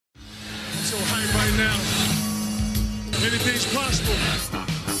so hype right now. Anything's possible.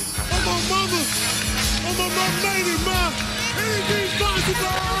 Oh, my mama. Oh, my mama made it, ma. Anything's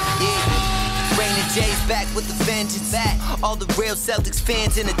possible. Yeah. Rain and Jay's back with the vengeance. All the real Celtics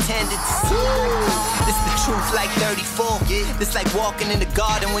fans in attendance. This the truth like 34. This like walking in the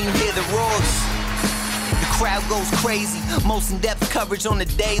garden when you hear the roars. The crowd goes crazy. Most in-depth coverage on the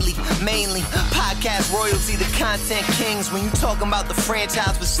daily. Mainly podcast royalty, the content kings. When you talking about the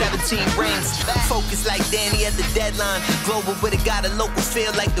franchise with 17 rings. Focus like Danny at the deadline. Global with it, got a local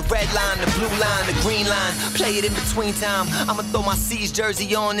feel like the red line, the blue line, the green line. Play it in between time. I'ma throw my C's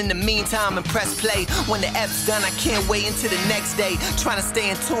jersey on in the meantime and press play. When the F's done, I can't wait until the next day. Trying to stay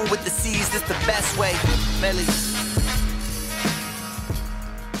in tune with the C's, that's the best way. Melly.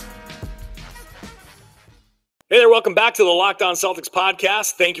 Hey there, welcome back to the Locked On Celtics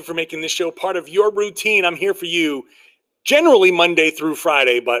podcast. Thank you for making this show part of your routine. I'm here for you generally Monday through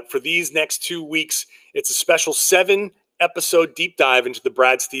Friday, but for these next 2 weeks, it's a special 7-episode deep dive into the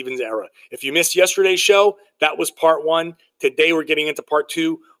Brad Stevens era. If you missed yesterday's show, that was part 1. Today we're getting into part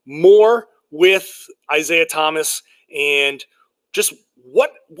 2, more with Isaiah Thomas and just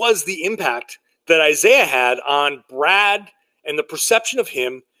what was the impact that Isaiah had on Brad and the perception of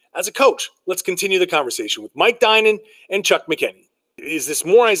him as a coach. Let's continue the conversation with Mike Dynon and Chuck McKenney. Is this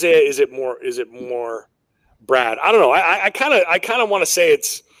more Isaiah? Is it more Brad? I don't know. I kind of want to say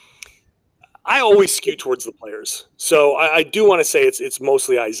I always skew towards the players. So I do want to say it's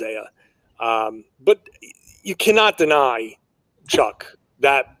mostly Isaiah. But you cannot deny, Chuck,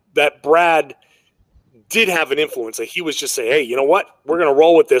 that Brad did have an influence. Like he was just saying, hey, you know what? We're going to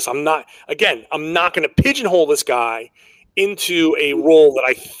roll with this. I'm not going to pigeonhole this guy into a role that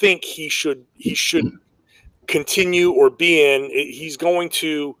I think he should continue or be in. He's going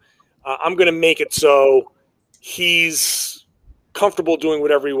to I'm going to make it so he's comfortable doing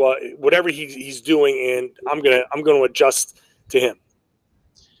whatever he's doing, and I'm going to adjust to him.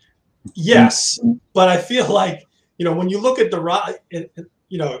 Yes, but I feel like, when you look at the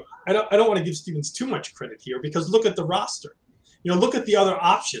I don't want to give Stevens too much credit here, because look at the roster. Look at the other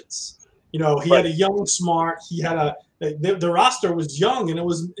options. He had a young Smart. He had the roster was young, and it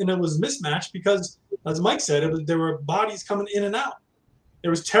was mismatched because, as Mike said, there were bodies coming in and out.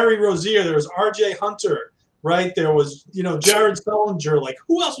 There was Terry Rozier, there was R.J. Hunter, right? There was Jared Sullinger. Like,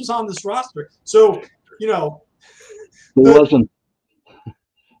 who else was on this roster? So who wasn't?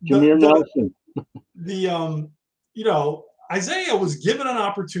 Jameer Nelson. Isaiah was given an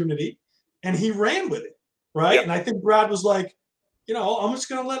opportunity, and he ran with it, right? Yep. And I think Brad was like, I'm just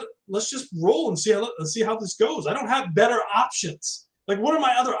gonna let's just roll and see how this goes. I don't have better options. Like, what are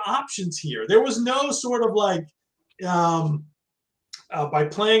my other options here? There was no sort of like by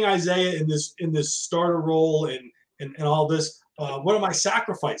playing Isaiah in this starter role and all this. What am I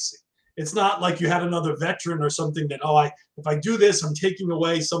sacrificing? It's not like you had another veteran or something that if I do this, I'm taking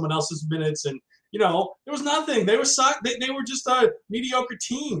away someone else's minutes. And there was nothing. They were just a mediocre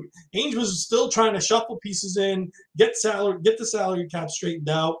team. Ainge was still trying to shuffle pieces in, get the salary cap straightened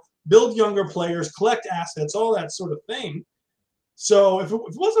out, build younger players, collect assets, all that sort of thing. So if it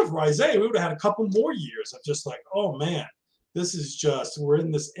wasn't for Isaiah, we would have had a couple more years of just like, oh man, this is just, we're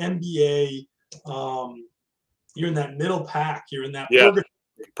in this NBA. You're in that middle pack. You're in that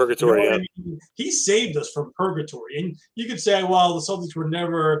purgatory. I mean? He saved us from purgatory. And you could say, well, the Celtics were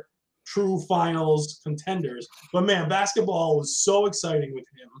never true finals contenders, but man, basketball was so exciting with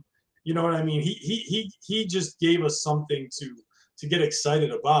him. You know what I mean? He just gave us something to get excited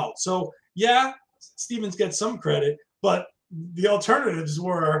about. So yeah, Stevens gets some credit, but the alternatives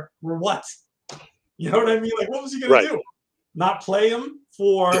were what? You know what I mean? Like, what was he going to do? Not play him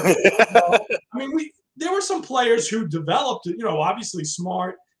for? There were some players who developed, obviously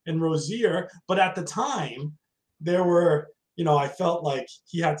Smart and Rozier, but at the time there were. I felt like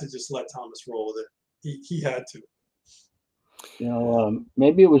he had to just let Thomas roll with it. He had to.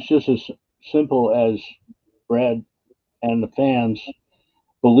 Maybe it was just as simple as Brad and the fans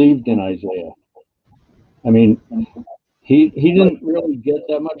believed in Isaiah. I mean, he didn't really get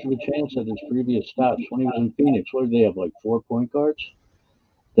that much of a chance at his previous stops when he was in Phoenix. What did they have, like 4 point guards?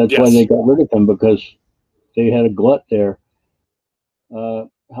 That's why they got rid of him, because they had a glut there. How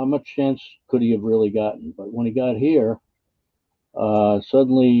much chance could he have really gotten? But when he got here,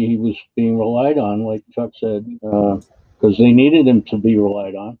 suddenly he was being relied on, like Chuck said, because they needed him to be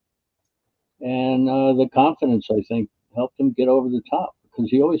relied on. And the confidence, I think, helped him get over the top, because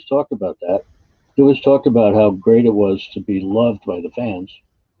he always talked about that. He always talked about how great it was to be loved by the fans.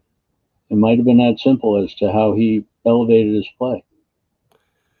 It might have been that simple as to how he elevated his play.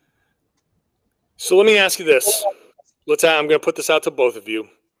 So let me ask you this. I'm going to put this out to both of you.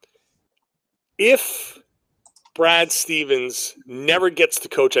 if Brad Stevens never gets to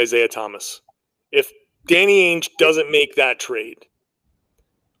coach Isaiah Thomas, if Danny Ainge doesn't make that trade,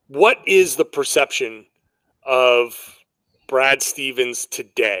 what is the perception of Brad Stevens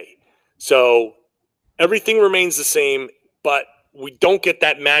today? So everything remains the same, but we don't get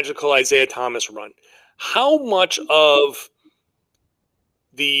that magical Isaiah Thomas run. How much of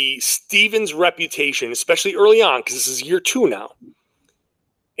the Stevens reputation, especially early on, because this is year 2 now,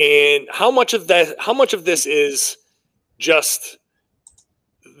 and how much of this is just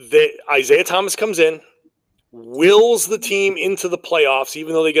that Isaiah Thomas comes in, wills the team into the playoffs,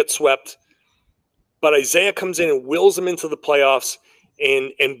 even though they get swept, but Isaiah comes in and wills them into the playoffs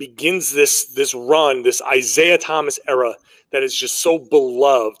and begins this run, this Isaiah Thomas era that is just so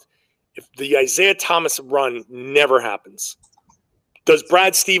beloved. If the Isaiah Thomas run never happens, does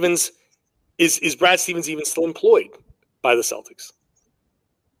Brad Stevens is Brad Stevens even still employed by the Celtics?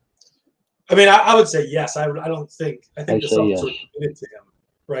 I mean, I would say yes. I think the Celtics were yes. committed to him,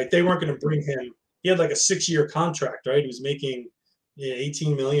 right? They weren't going to bring him. He had like a 6-year contract, right? He was making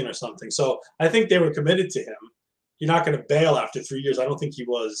 $18 million or something. So I think they were committed to him. You're not going to bail after 3 years. I don't think he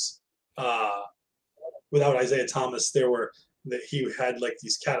was without Isaiah Thomas. He had like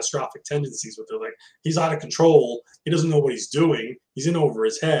these catastrophic tendencies where they're like, he's out of control. He doesn't know what he's doing. He's in over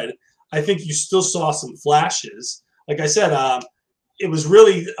his head. I think you still saw some flashes. Like I said, it was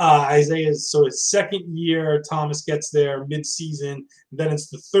really Isaiah's his second year. Thomas gets there mid-season. Then it's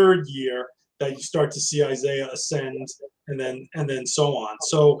the third year that you start to see Isaiah ascend, and then so on.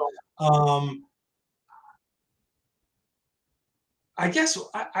 So I guess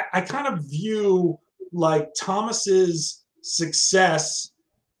I kind of view like Thomas's success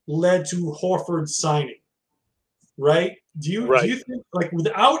led to Horford's signing, right? Do you think like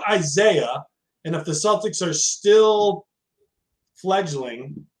without Isaiah, and if the Celtics are still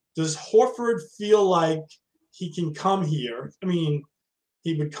fledgling, does Horford feel like he can come here? I mean,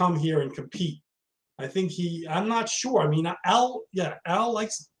 he would come here and compete. I think I'm not sure. I mean, Al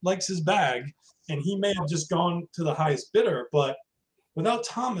likes his bag, and he may have just gone to the highest bidder, but without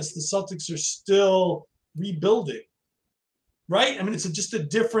Thomas, the Celtics are still rebuilding, right? I mean, it's just a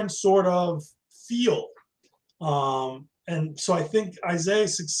different sort of feel. And so I think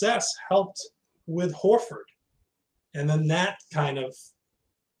Isaiah's success helped with Horford. And then that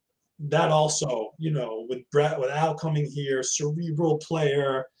also, with Al coming here, cerebral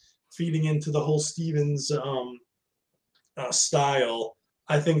player, feeding into the whole Stevens style,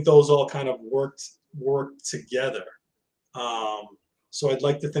 I think those all kind of worked together. So I'd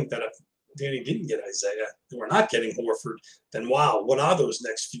like to think that if Danny didn't get Isaiah and we're not getting Horford, then wow, what are those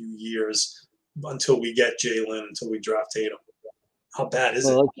next few years until we get Jalen, until we draft Tatum? How bad is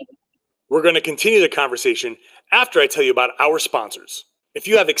it? We're going to continue the conversation after I tell you about our sponsors. If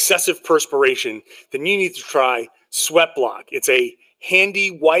you have excessive perspiration, then you need to try SweatBlock. It's a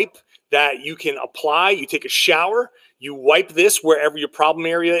handy wipe that you can apply. You take a shower, you wipe this wherever your problem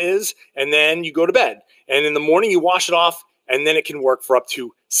area is, and then you go to bed. And in the morning, you wash it off, and then it can work for up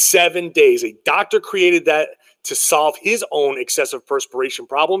to 7 days. A doctor created that to solve his own excessive perspiration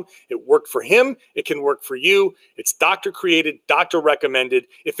problem. It worked for him. It can work for you. It's doctor created, doctor recommended.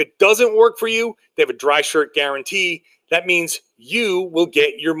 If it doesn't work for you, they have a dry shirt guarantee. That means you will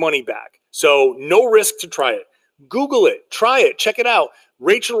get your money back. So no risk to try it. Google it, try it, check it out.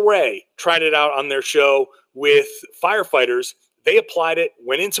 Rachel Ray tried it out on their show with firefighters. They applied it,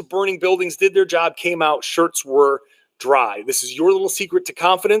 went into burning buildings, did their job, came out, shirts were dry. This is your little secret to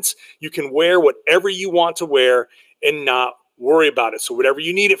confidence. You can wear whatever you want to wear and not worry about it. So whatever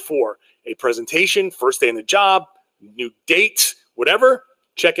you need it for, a presentation, first day in the job, new date, whatever,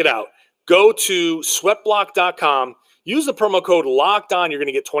 check it out. Go to sweatblock.com. Use the promo code LOCKEDON. You're going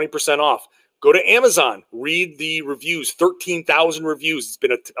to get 20% off. Go to Amazon. Read the reviews. 13,000 reviews. It's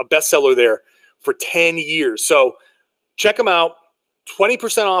been a bestseller there for 10 years. So check them out.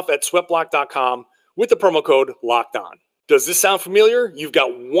 20% off at sweatblock.com with the promo code LOCKEDON. Does this sound familiar? You've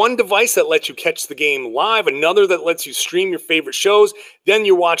got one device that lets you catch the game live, another that lets you stream your favorite shows. Then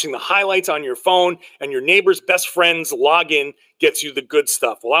you're watching the highlights on your phone, and your neighbor's best friend's login gets you the good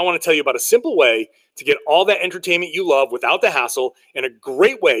stuff. Well, I want to tell you about a simple way to get all that entertainment you love without the hassle, and a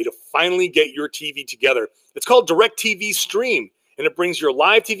great way to finally get your TV together. It's called DirecTV Stream, and it brings your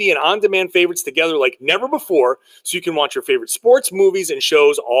live TV and on-demand favorites together like never before, so you can watch your favorite sports, movies, and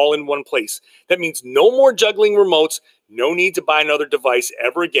shows all in one place. That means no more juggling remotes, no need to buy another device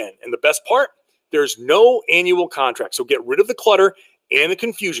ever again. And the best part, there's no annual contract, so get rid of the clutter and the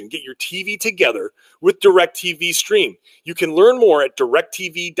confusion. Get your TV together with DirecTV Stream. You can learn more at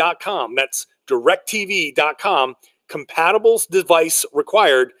directtv.com. That's directtv.com. compatible device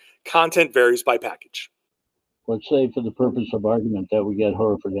required. Content varies by package. Let's say, for the purpose of argument, that we get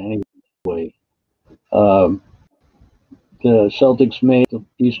Horford anyway. The Celtics made the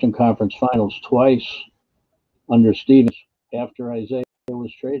Eastern Conference Finals twice under Stevens after Isaiah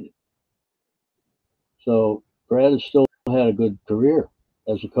was traded. So Brad has still had a good career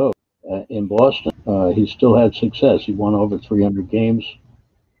as a coach in Boston. He still had success. He won over 300 games.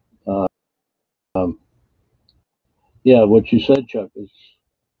 Yeah, what you said, Chuck, is,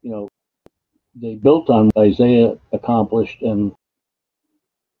 they built on what Isaiah accomplished, and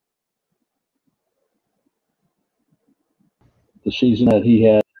the season that he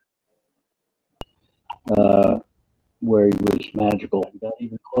had, where he was magical and got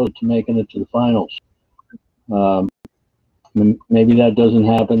even close to making it to the finals. Maybe that doesn't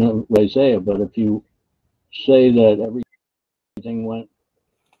happen with Isaiah, but if you say that everything went,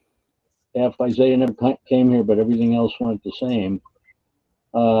 after Isaiah never came here, but everything else went the same,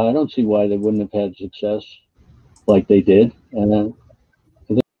 I don't see why they wouldn't have had success like they did. And then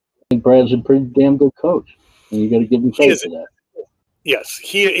I think Brad's a pretty damn good coach, and you got to give him credit for that. Yes,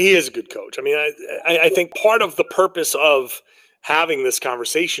 he is a good coach. I mean, I think part of the purpose of having this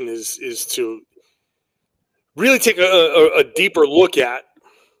conversation is to really take a deeper look at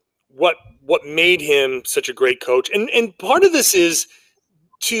what made him such a great coach. And part of this is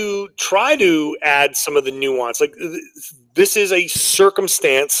to try to add some of the nuance. Like, this is a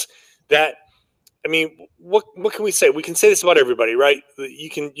circumstance that, I mean, what can we say? We can say this about everybody, right?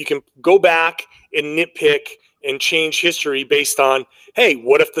 You can go back and nitpick and change history based on, hey,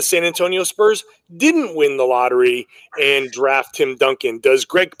 what if the San Antonio Spurs didn't win the lottery and draft Tim Duncan? Does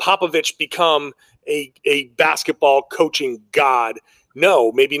Greg Popovich become a basketball coaching god?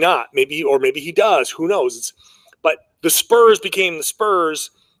 No, maybe not. Maybe he does. Who knows? But the Spurs became the Spurs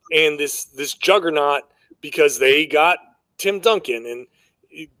and this juggernaut because they got Tim Duncan. And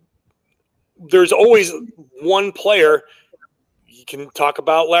there's always one player. You can talk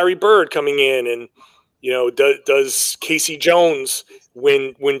about Larry Bird coming in, and does Casey Jones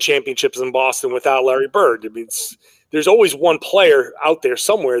win championships in Boston without Larry Bird? I mean, there's always one player out there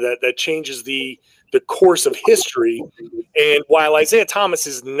somewhere that changes the course of history. And while Isaiah Thomas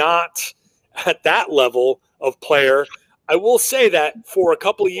is not at that level of player, I will say that for a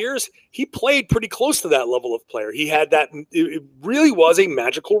couple of years, he played pretty close to that level of player. He had that. It really was a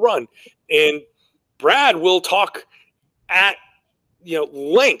magical run. And Brad will talk at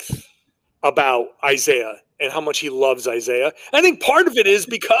length about Isaiah and how much he loves Isaiah. I think part of it is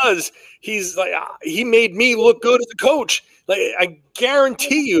because he's like, he made me look good as a coach. Like, I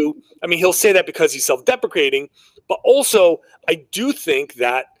guarantee you, I mean, he'll say that because he's self-deprecating, but also I do think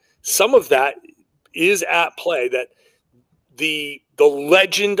that some of that is at play, that the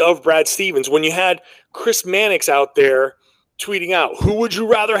legend of Brad Stevens, when you had Chris Mannix out there tweeting out, who would you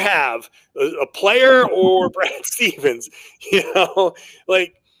rather have, a player or Brad Stevens?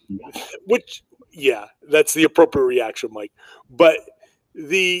 Yeah, that's the appropriate reaction, Mike. But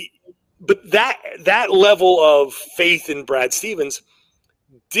that level of faith in Brad Stevens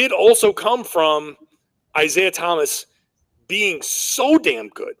did also come from Isaiah Thomas being so damn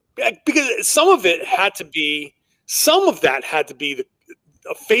good, because some of that had to be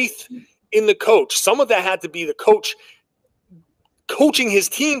a faith in the coach. Some of that had to be the coach coaching his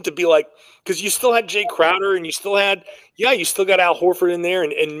team to be like, because you still had Jay Crowder and you still got Al Horford in there,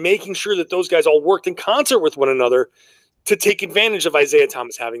 and making sure that those guys all worked in concert with one another to take advantage of Isaiah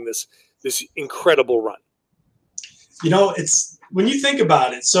Thomas having this incredible run. It's when you think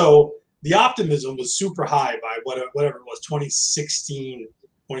about it, so the optimism was super high by whatever it was, 2016,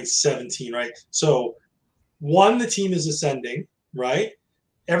 2017, right? So the team is ascending, right?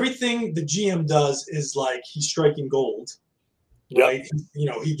 Everything the GM does is like he's striking gold. Right,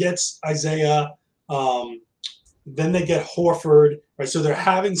 he gets Isaiah. Then they get Horford. Right, so they're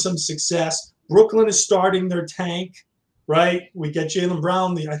having some success. Brooklyn is starting their tank. Right, we get Jaylen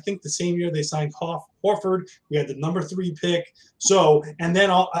Brown. I think the same year they signed Horford. We had the number 3 pick. So, and then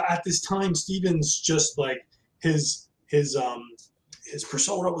at this time, Stevens just like his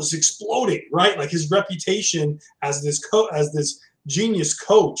persona was exploding. Right, like his reputation as this genius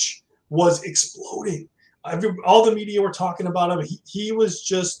coach was exploding. All the media were talking about him. He was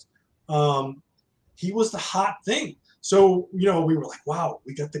just, he was the hot thing. So, we were like, wow,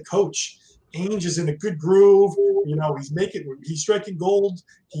 we got the coach. Ainge is in a good groove. He's striking gold.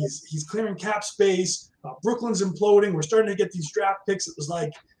 He's clearing cap space. Brooklyn's imploding. We're starting to get these draft picks. It was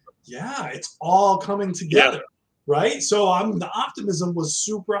like, yeah, it's all coming together, right? So the optimism was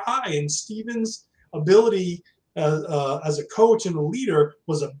super high, and Stevens' ability as a coach and a leader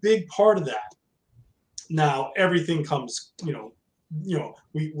was a big part of that. now everything comes,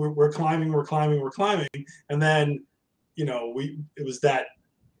 we're climbing, and then, it was that,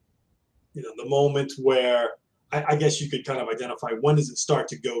 the moment where I guess you could kind of identify, when does it start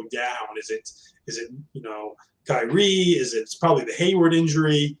to go down? Is it Kyrie? It's probably the Hayward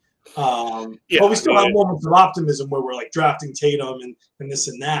injury? But we still have moments of optimism where we're like drafting Tatum and this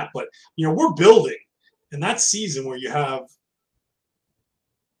and that. But we're building, and that season where you have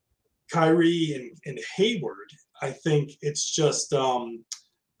Kyrie and Hayward, I think it's just I'm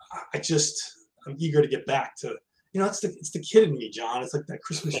eager to get back to, it's the kid in me, John. It's like that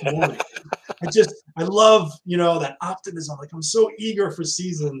Christmas morning. I love, that optimism. Like, I'm so eager for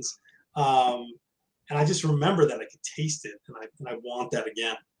seasons. And I just remember that I could taste it, and I want that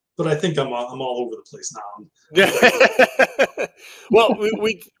again. But I think I'm all over the place now. Well,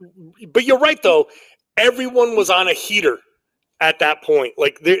 but you're right though. Everyone was on a heater at that point.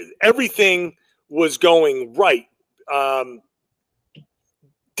 Like, everything was going right. Danny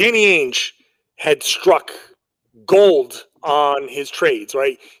Ainge had struck gold on his trades,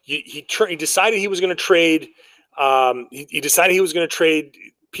 right? He decided he was going to trade. He decided he was going to trade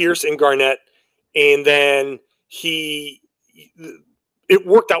Pierce and Garnett, and then it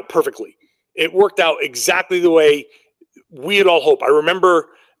worked out perfectly. It worked out exactly the way we had all hoped. I remember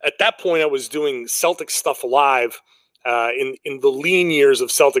at that point I was doing Celtics Stuff Live in the lean years of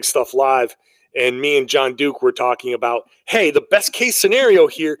Celtics Stuff Live, and me and John Duke were talking about, hey, the best case scenario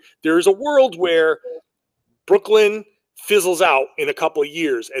here, there is a world where Brooklyn fizzles out in a couple of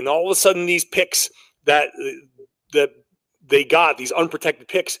years, and all of a sudden these picks that they got, these unprotected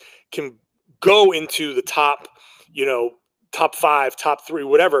picks, can go into the top, top 5, top 3,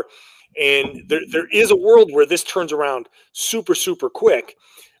 whatever. And there is a world where this turns around super, super quick.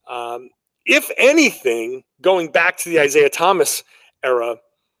 If anything, going back to the Isaiah Thomas era,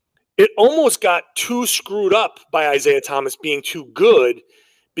 it almost got too screwed up by Isaiah Thomas being too good,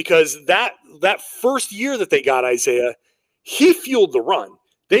 because that first year that they got Isaiah, he fueled the run.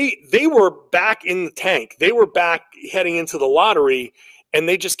 They were back in the tank. They were back heading into the lottery, and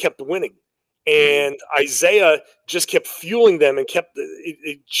they just kept winning. And Isaiah just kept fueling them, and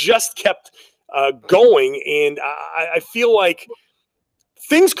it just kept going. And I feel like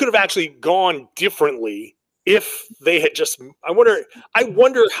things could have actually gone differently if they had just. I wonder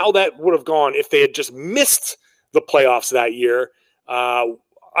how that would have gone if they had just missed the playoffs that year. I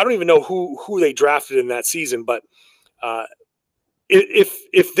don't even know who they drafted in that season, but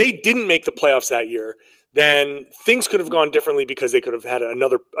if they didn't make the playoffs that year, then things could have gone differently, because they could have had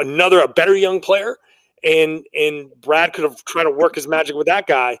a better young player, and Brad could have tried to work his magic with that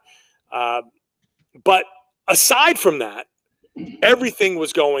guy. But aside from that, everything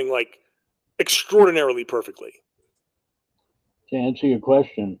was going like extraordinarily perfectly. To answer your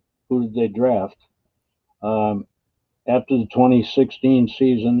question, who did they draft? After the 2016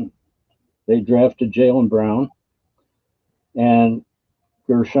 season, they drafted Jaylen Brown and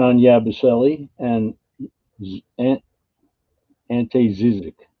Gershon Yabusele and Ante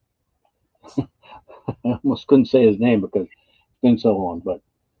Zizic. I almost couldn't say his name because it's been so long, but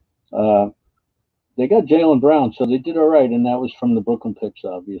they got Jaylen Brown, so they did all right, and that was from the Brooklyn picks,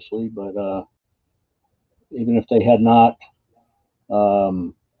 obviously. But even if they had not,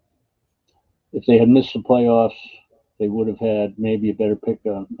 if they had missed the playoffs, they would have had maybe a better pick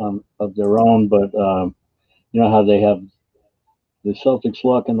of their own. But you know how they have the Celtics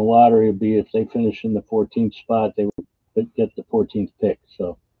luck in the lottery would be if they finish in the 14th spot, they would get the 14th pick.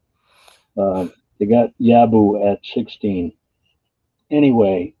 So they got Yabu at 16.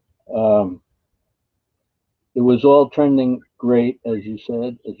 Anyway, it was all trending great, as you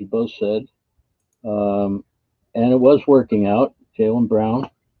said, as you both said. And it was working out. Jaylen Brown,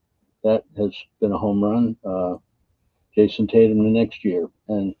 that has been a home run. Jason Tatum the next year.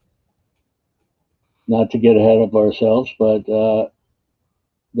 And not to get ahead of ourselves, but the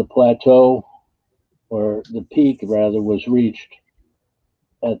plateau, or the peak rather, was reached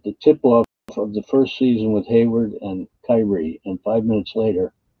at the tip-off of the first season with Hayward and Kyrie. And 5 minutes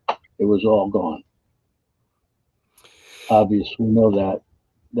later, it was all gone. Obviously, we know that.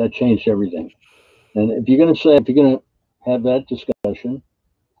 That changed everything. And if you're going to have that discussion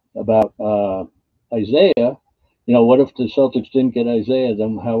about Isaiah, you know, what if the Celtics didn't get Isaiah?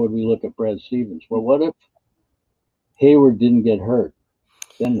 Then how would we look at Brad Stevens? Well, what if Hayward didn't get hurt?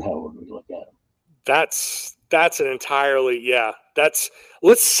 Then how would we look at him? That's an entirely,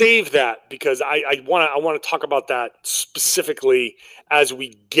 let's save that, because I want to talk about that specifically as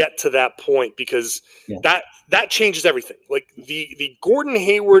we get to that point, because that changes everything. Like the Gordon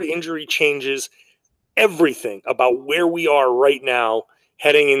Hayward injury changes everything about where we are right now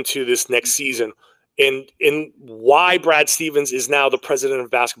heading into this next season. and why Brad Stevens is now the president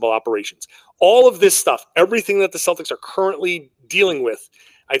of basketball operations. All of this stuff, everything that the Celtics are currently dealing with,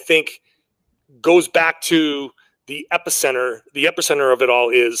 I think goes back to the epicenter. The epicenter of it all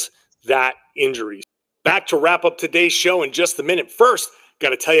is that injury. Back to wrap up today's show in just a minute. First, got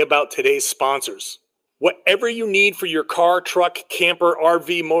to tell you about today's sponsors. Whatever you need for your car, truck, camper,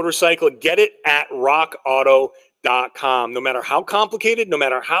 RV, motorcycle, get it at rockauto.com. No matter how complicated, no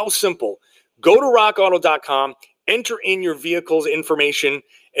matter how simple, go to rockauto.com, enter in your vehicle's information,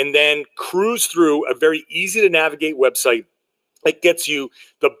 and then cruise through a very easy to navigate website that gets you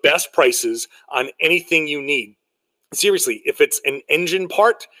the best prices on anything you need. Seriously, if it's an engine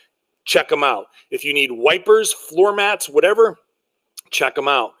part, check them out. If you need wipers, floor mats, whatever, check them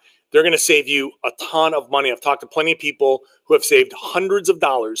out. They're going to save you a ton of money. I've talked to plenty of people who have saved hundreds of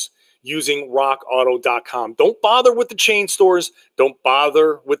dollars using rockauto.com. Don't bother with the chain stores. Don't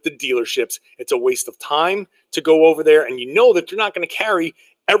bother with the dealerships. It's a waste of time to go over there, and you know that you're not going to carry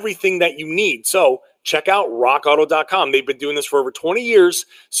everything that you need. So check out rockauto.com. They've been doing this for over 20 years,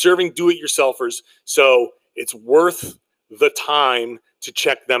 serving do-it-yourselfers. So it's worth the time to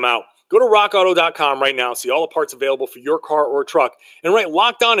check them out. Go to rockauto.com right now, see all the parts available for your car or truck, and write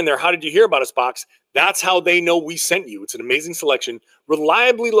Locked On in there. How did you hear about us box? That's how they know we sent you. It's an amazing selection,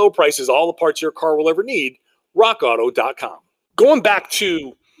 reliably low prices, all the parts your car will ever need. rockauto.com. Going back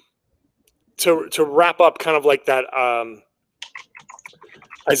to wrap up kind of like that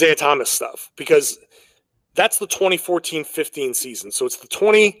Isaiah Thomas stuff, because that's the 2014-15 season. So it's the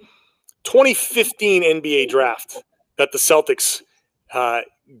 2015 NBA draft that the Celtics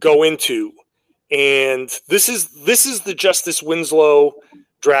go into, and this is the Justice Winslow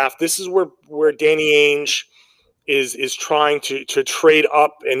draft. This is where Danny Ainge is trying to trade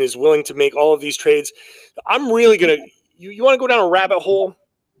up and is willing to make all of these trades. I'm really gonna you want to go down a rabbit hole?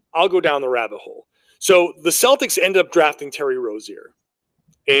 I'll go down the rabbit hole. So the Celtics end up drafting Terry Rozier,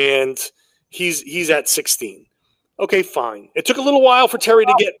 and he's at 16. Okay, fine. It took a little while for Terry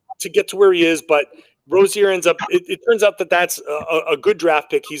to get to where he is, but Rozier ends up, it turns out that that's a good draft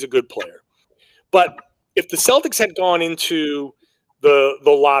pick. He's a good player. But if the Celtics had gone into the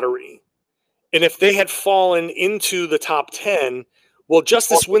lottery, and if they had fallen into the top 10, well,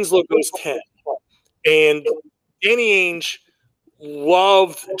 Justice Winslow goes 10. And Danny Ainge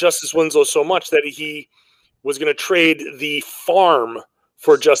loved Justice Winslow so much that he was going to trade the farm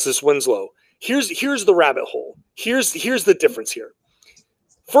for Justice Winslow. Here's the rabbit hole. Here's the difference here.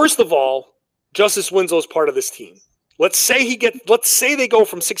 First of all, Justice Winslow is part of this team. Let's say they go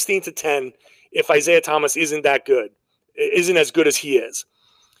from 16 to 10 if Isaiah Thomas isn't as good as he is.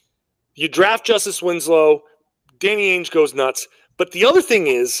 You draft Justice Winslow, Danny Ainge goes nuts. But the other thing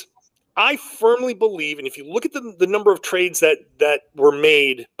is, I firmly believe, and if you look at the number of trades that were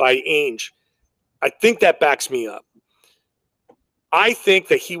made by Ainge, I think that backs me up. I think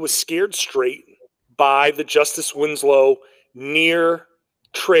that he was scared straight by the Justice Winslow near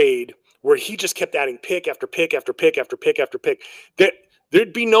trade, where he just kept adding pick after pick after pick after pick after pick.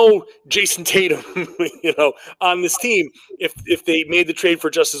 There'd be no Jason Tatum, on this team if they made the trade for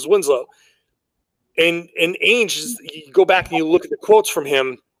Justice Winslow. And Ainge, you go back and you look at the quotes from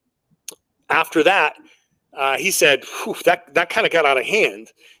him after that. He said, that kind of got out of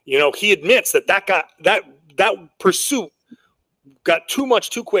hand. He admits that pursuit got too much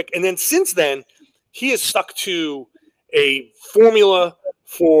too quick. And then since then, he has stuck to a formula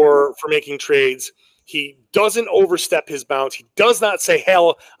for making trades. He doesn't overstep his bounds. He does not say,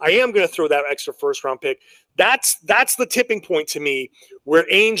 hell, I am going to throw that extra first-round pick. That's the tipping point to me, where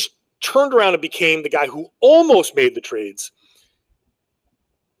Ainge turned around and became the guy who almost made the trades.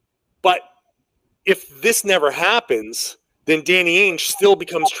 But if this never happens, then Danny Ainge still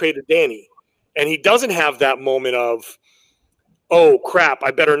becomes Trader Danny. And he doesn't have that moment of, oh, crap,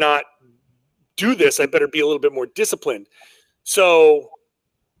 I better not do this. I better be a little bit more disciplined. So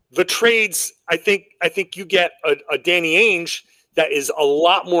the trades, I think you get a Danny Ainge that is a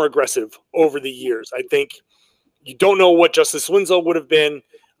lot more aggressive over the years. I think you don't know what Justice Winslow would have been.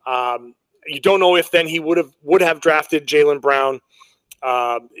 You don't know if then he would have drafted Jaylen Brown.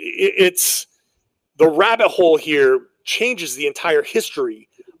 It's the rabbit hole here changes the entire history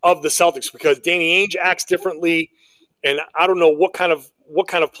of the Celtics, because Danny Ainge acts differently, and I don't know what kind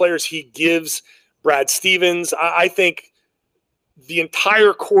of players he gives Brad Stevens. I think the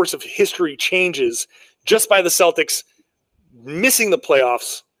entire course of history changes just by the Celtics missing the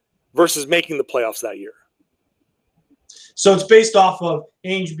playoffs versus making the playoffs that year. So it's based off of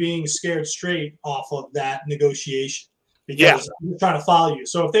Ainge being scared straight off of that negotiation. Because I'm trying to follow you.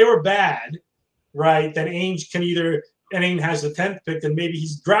 So if they were bad, right, then Ainge can either and Ainge has the 10th pick, then maybe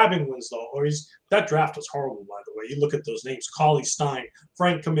he's grabbing Winslow, or that draft was horrible, by the way. You look at those names: Cauley Stein,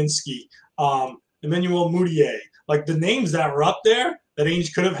 Frank Kaminsky, Emmanuel Mudiay, like the names that were up there that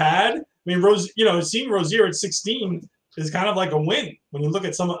Ainge could have had. I mean, seeing Rozier at 16 is kind of like a win when you look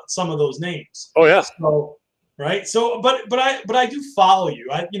at some of those names. Oh yeah. So, right. So, but I do follow you.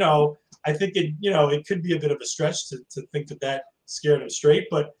 I think it could be a bit of a stretch to think that scared him straight,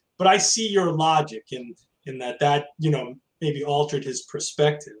 but I see your logic in that maybe altered his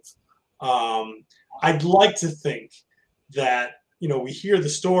perspective. I'd like to think that we hear the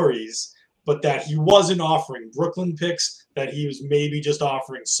stories, but that he wasn't offering Brooklyn picks, that he was maybe just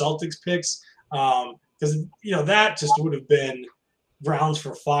offering Celtics picks, because that just would have been grounds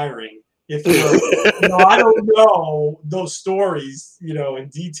for firing. If I don't know those stories, in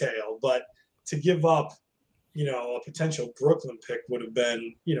detail, but to give up, a potential Brooklyn pick would have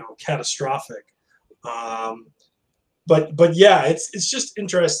been, catastrophic. But yeah, it's just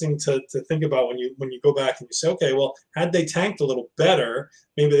interesting to think about when you go back and you say, okay, well, had they tanked a little better,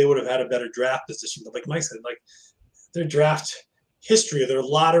 maybe they would have had a better draft position. But like Mike said, like their draft history, their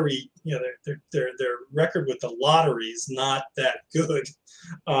lottery, their record with the lottery is not that good,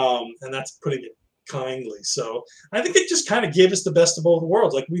 and that's putting it kindly. So I think it just kind of gave us the best of both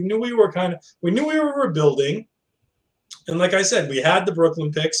worlds. Like we knew we were rebuilding, and like I said, we had the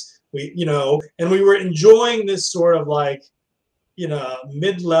Brooklyn picks. And we were enjoying this sort of like,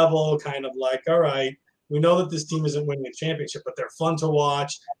 mid-level kind of like, all right, we know that this team isn't winning a championship, but they're fun to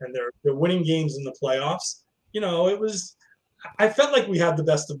watch and they're winning games in the playoffs. I felt like we had the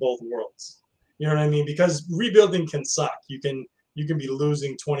best of both worlds. You know what I mean? Because rebuilding can suck. You can be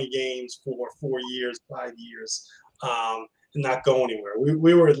losing 20 games for 4 years, 5 years, and not go anywhere.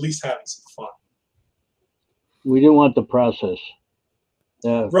 We were at least having some fun. We didn't want the process.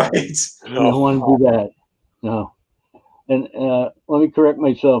 Yeah, right. I don't want to do that. No. And let me correct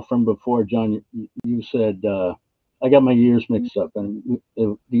myself from before, John. You said I got my years mixed up. And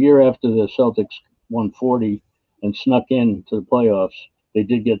the year after the Celtics won 40 and snuck in to the playoffs, they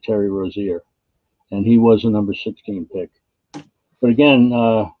did get Terry Rozier, and he was a number 16 pick. But again,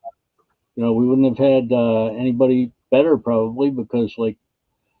 we wouldn't have had anybody better probably because, like,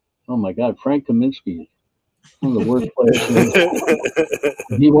 oh my God, Frank Kaminsky. One of the worst players.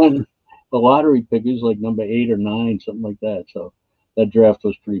 He won the lottery pick. He was like number 8 or 9, something like that. So that draft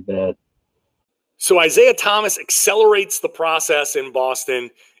was pretty bad. So Isaiah Thomas accelerates the process in Boston.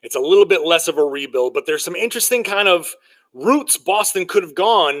 It's a little bit less of a rebuild, but there's some interesting kind of routes Boston could have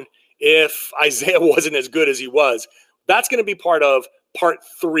gone if Isaiah wasn't as good as he was. That's going to be part of part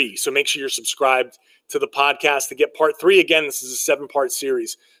 3. So make sure you're subscribed to the podcast to get part 3. Again, this is a 7-part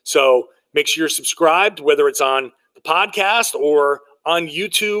series. So make sure you're subscribed, whether it's on the podcast or on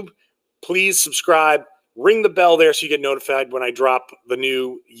YouTube. Please subscribe, ring the bell there so you get notified when I drop the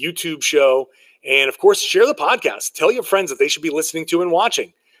new YouTube show. And, of course, share the podcast. Tell your friends that they should be listening to and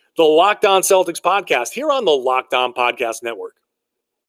watching the Locked On Celtics podcast here on the Locked On Podcast Network.